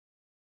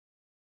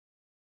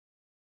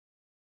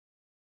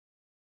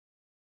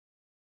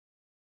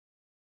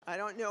I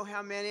don't know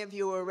how many of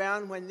you were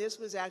around when this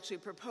was actually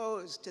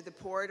proposed to the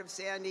port of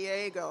San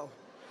Diego.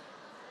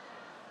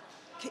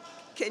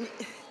 Do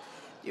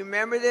you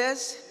remember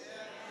this?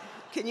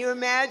 Can you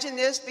imagine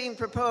this being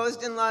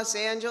proposed in Los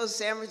Angeles,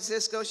 San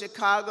Francisco,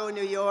 Chicago,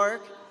 New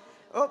York?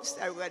 Oops,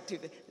 I went too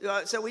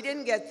far. So we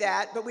didn't get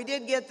that, but we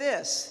did get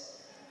this.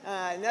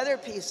 Another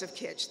piece of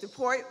kitsch.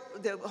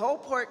 The whole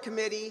port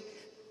committee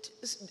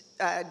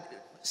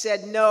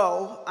said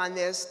no on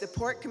this. The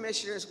port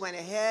commissioners went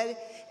ahead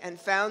and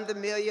found the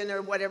million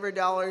or whatever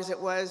dollars it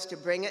was to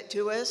bring it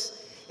to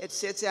us. It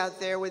sits out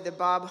there with the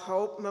Bob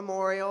Hope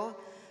Memorial.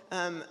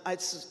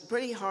 It's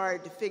pretty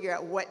hard to figure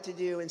out what to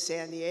do in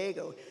San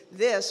Diego.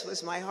 This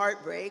was my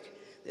heartbreak.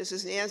 This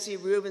is Nancy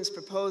Rubin's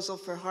proposal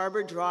for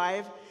Harbor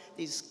Drive.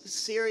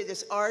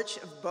 This arch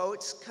of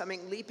boats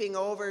leaping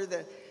over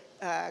the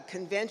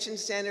convention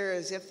center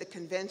as if the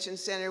convention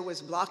center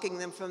was blocking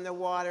them from the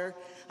water.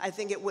 I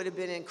think it would have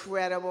been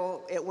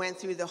incredible. It went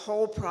through the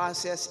whole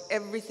process,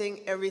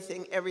 everything,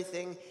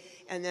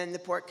 and then the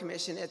Port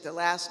Commission at the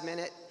last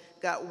minute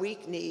got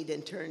weak-kneed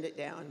and turned it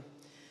down.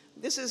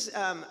 This is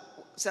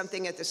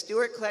something at the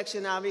Stewart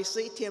Collection,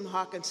 obviously, Tim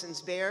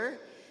Hawkinson's bear.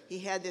 He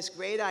had this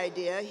great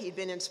idea. He'd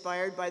been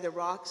inspired by the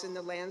rocks in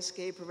the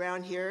landscape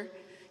around here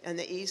in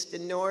the east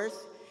and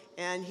north,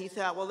 and he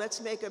thought, well,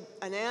 let's make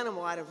an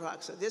animal out of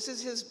rocks. So this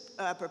is his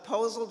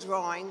proposal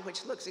drawing,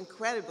 which looks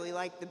incredibly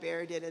like the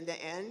bear did in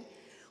the end.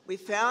 We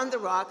found the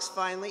rocks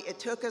finally. It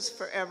took us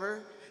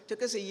forever. It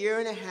took us a year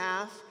and a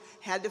half.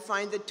 Had to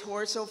find the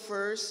torso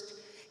first.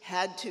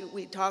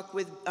 We talked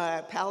with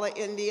Pala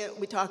India.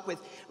 We talked with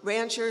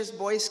ranchers,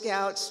 Boy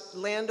Scouts,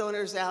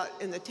 landowners out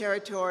in the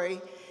territory.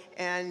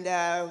 And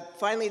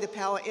finally, the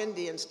Pala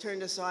Indians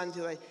turned us on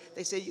to it.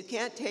 They said, you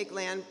can't take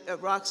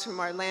rocks from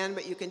our land,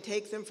 but you can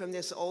take them from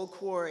this old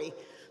quarry.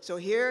 So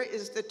here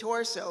is the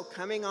torso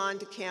coming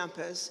onto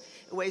campus.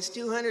 It weighs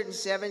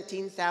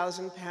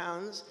 217,000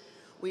 pounds.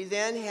 We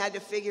then had to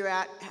figure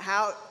out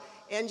how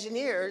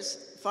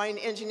find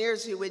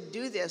engineers who would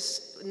do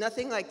this.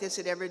 Nothing like this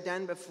had ever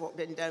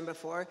been done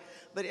before,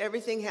 but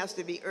everything has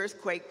to be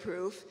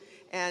earthquake-proof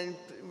and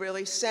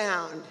really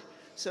sound.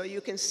 So you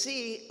can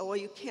see,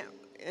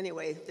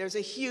 anyway, there's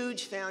a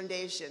huge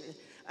foundation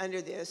under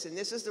this, and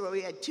this is the way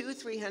we had two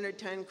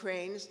 300-ton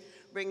cranes,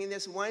 bringing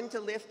this one to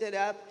lift it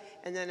up,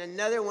 and then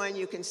another one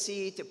you can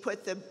see to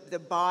put the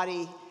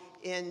body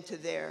into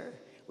there.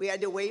 We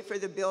had to wait for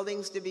the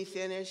buildings to be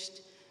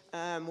finished.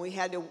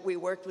 We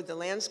worked with the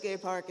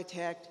landscape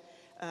architect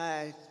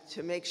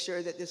to make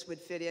sure that this would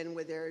fit in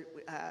with their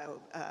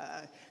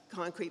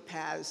concrete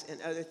paths and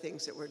other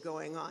things that were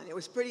going on. It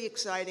was a pretty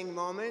exciting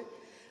moment.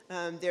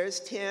 There's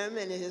Tim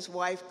and his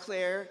wife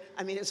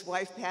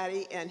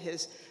Patty and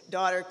his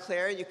daughter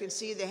Claire. You can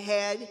see the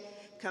head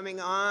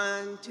coming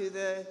on to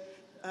the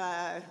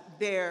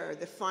bear,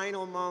 the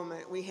final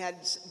moment. We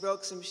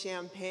broke some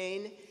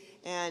champagne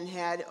and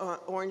had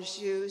orange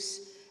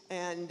juice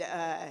and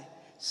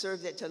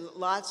served it to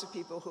lots of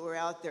people who were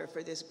out there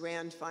for this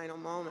grand final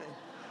moment.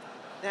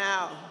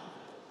 Now,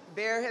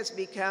 Bear has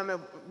become a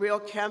real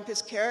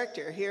campus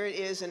character. Here it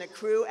is in a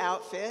crew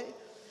outfit.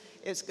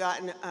 It's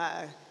gotten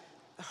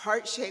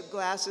heart-shaped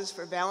glasses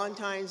for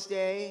Valentine's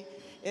Day.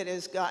 It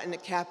has gotten a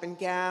cap and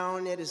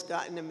gown. It has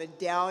gotten a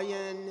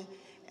medallion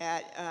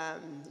at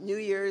New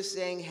Year's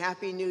saying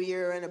Happy New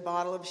Year and a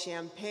bottle of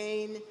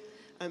champagne.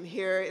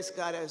 Here it's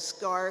got a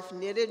scarf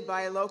knitted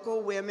by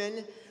local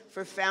women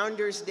for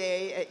Founders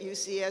Day at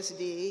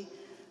UCSD.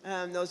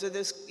 Those are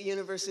the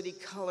university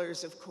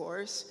colors, of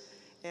course.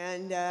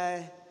 And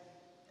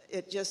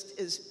it just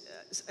is,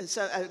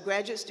 so a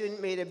graduate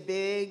student made a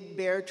big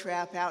bear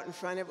trap out in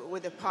front of it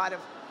with a pot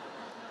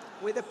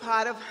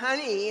of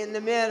honey in the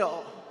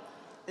middle.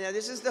 Now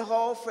this is the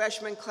whole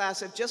freshman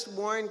class of just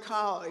Warren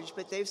College,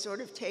 but they've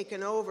sort of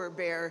taken over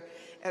Bear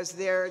as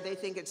they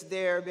think it's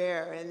their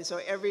bear. And so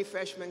every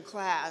freshman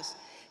class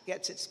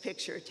gets its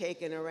picture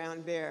taken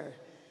around Bear.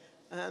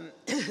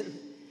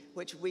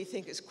 Which we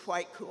think is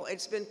quite cool.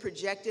 It's been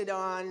projected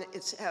on,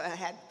 it's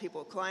had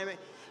people climb it.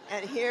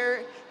 And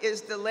here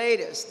is the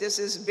latest. This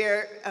is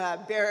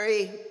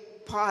Barry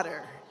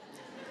Potter.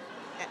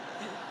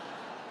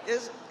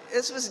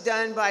 This was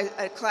done by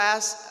a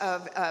class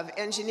of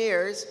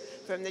engineers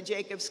from the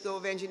Jacobs School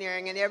of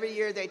Engineering, and every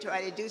year they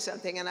try to do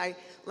something, and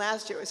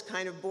last year it was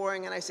kind of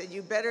boring, and I said,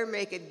 you better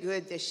make it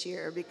good this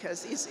year,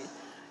 because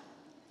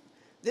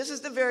this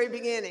is the very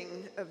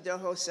beginning of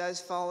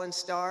Dohosa's Fallen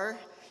Star.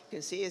 You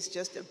can see it's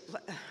just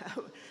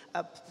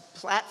a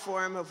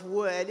platform of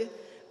wood.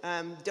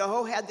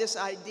 Doho had this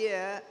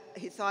idea.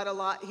 He's thought a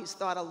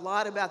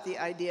lot about the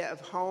idea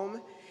of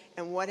home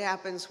and what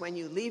happens when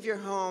you leave your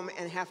home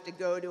and have to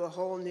go to a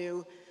whole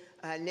new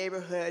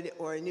neighborhood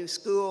or a new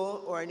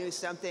school or a new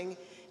something.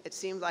 It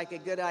seemed like a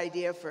good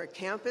idea for a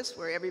campus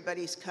where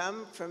everybody's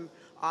come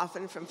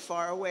often from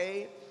far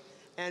away.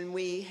 And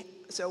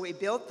so we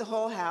built the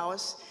whole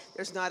house.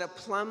 There's not a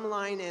plumb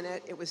line in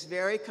it. It was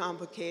very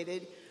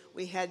complicated.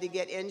 We had to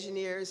get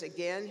engineers,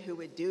 again, who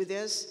would do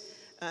this.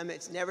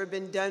 It's never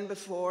been done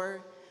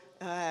before.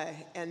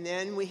 And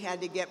then we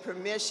had to get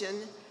permission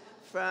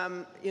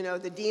from,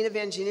 the Dean of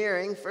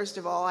Engineering. First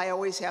of all, I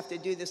always have to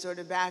do the sort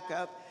of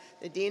backup.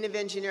 The Dean of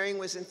Engineering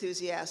was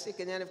enthusiastic,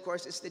 and then of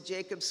course it's the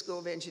Jacobs School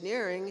of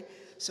Engineering,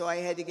 so I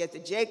had to get the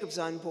Jacobs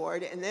on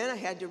board, and then I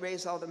had to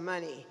raise all the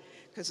money,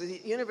 because the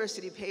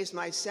university pays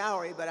my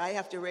salary, but I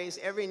have to raise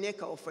every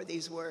nickel for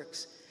these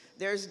works.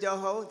 There's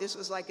Doho. This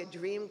was like a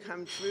dream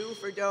come true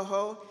for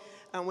Doho,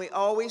 and we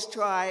always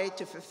try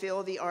to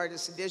fulfill the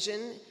artist's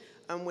vision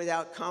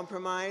without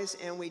compromise,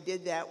 and we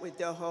did that with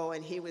Doho,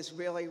 and he was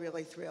really,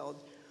 really thrilled.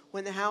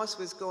 When the house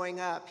was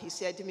going up, he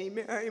said to me,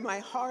 "Mary, my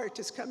heart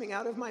is coming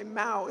out of my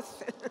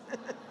mouth."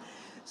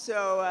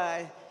 So,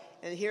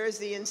 and here's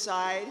the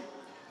inside,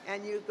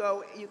 and you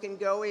can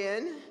go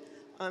in.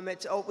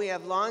 We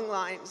have long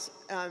lines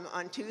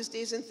on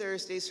Tuesdays and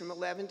Thursdays from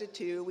 11 to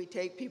 2. We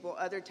take people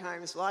other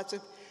times, lots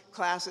of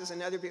classes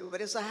and other people,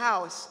 but it's a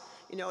house.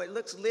 It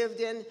looks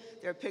lived in.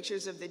 There are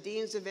pictures of the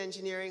deans of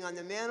engineering on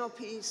the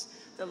mantelpiece.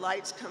 The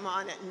lights come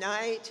on at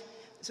night,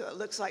 so it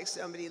looks like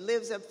somebody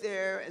lives up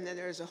there, and then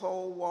there's a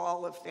whole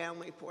wall of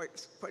family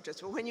portraits.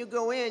 But when you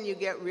go in, you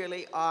get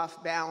really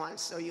off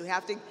balance, so you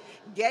have to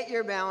get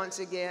your balance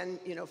again,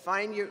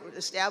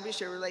 establish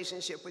your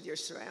relationship with your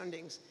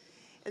surroundings.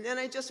 And then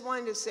I just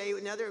wanted to say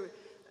another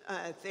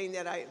thing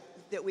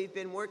that we've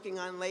been working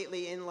on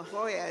lately in La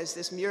Jolla is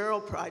this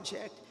mural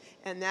project.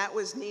 And that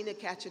was Nina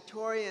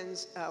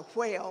Cacciatorian's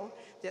whale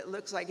that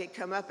looks like it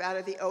come up out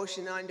of the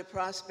ocean onto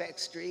Prospect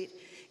Street.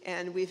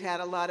 And we've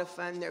had a lot of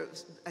fun.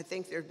 I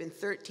think there have been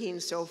 13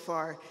 so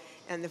far,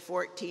 and the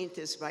 14th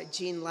is by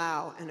Jean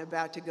Lau and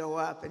about to go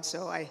up. And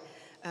so I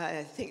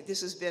think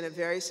this has been a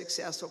very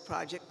successful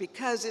project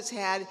because it's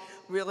had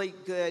really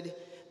good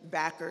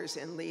backers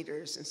and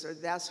leaders. And so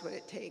that's what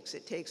it takes.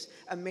 It takes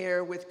a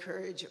mayor with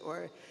courage,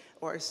 or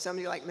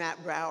somebody like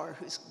Matt Brower,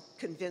 who's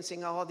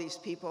convincing all these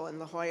people in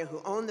La Jolla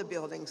who own the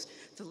buildings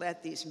to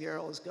let these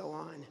murals go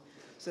on.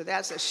 So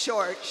that's a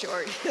short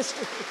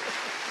history.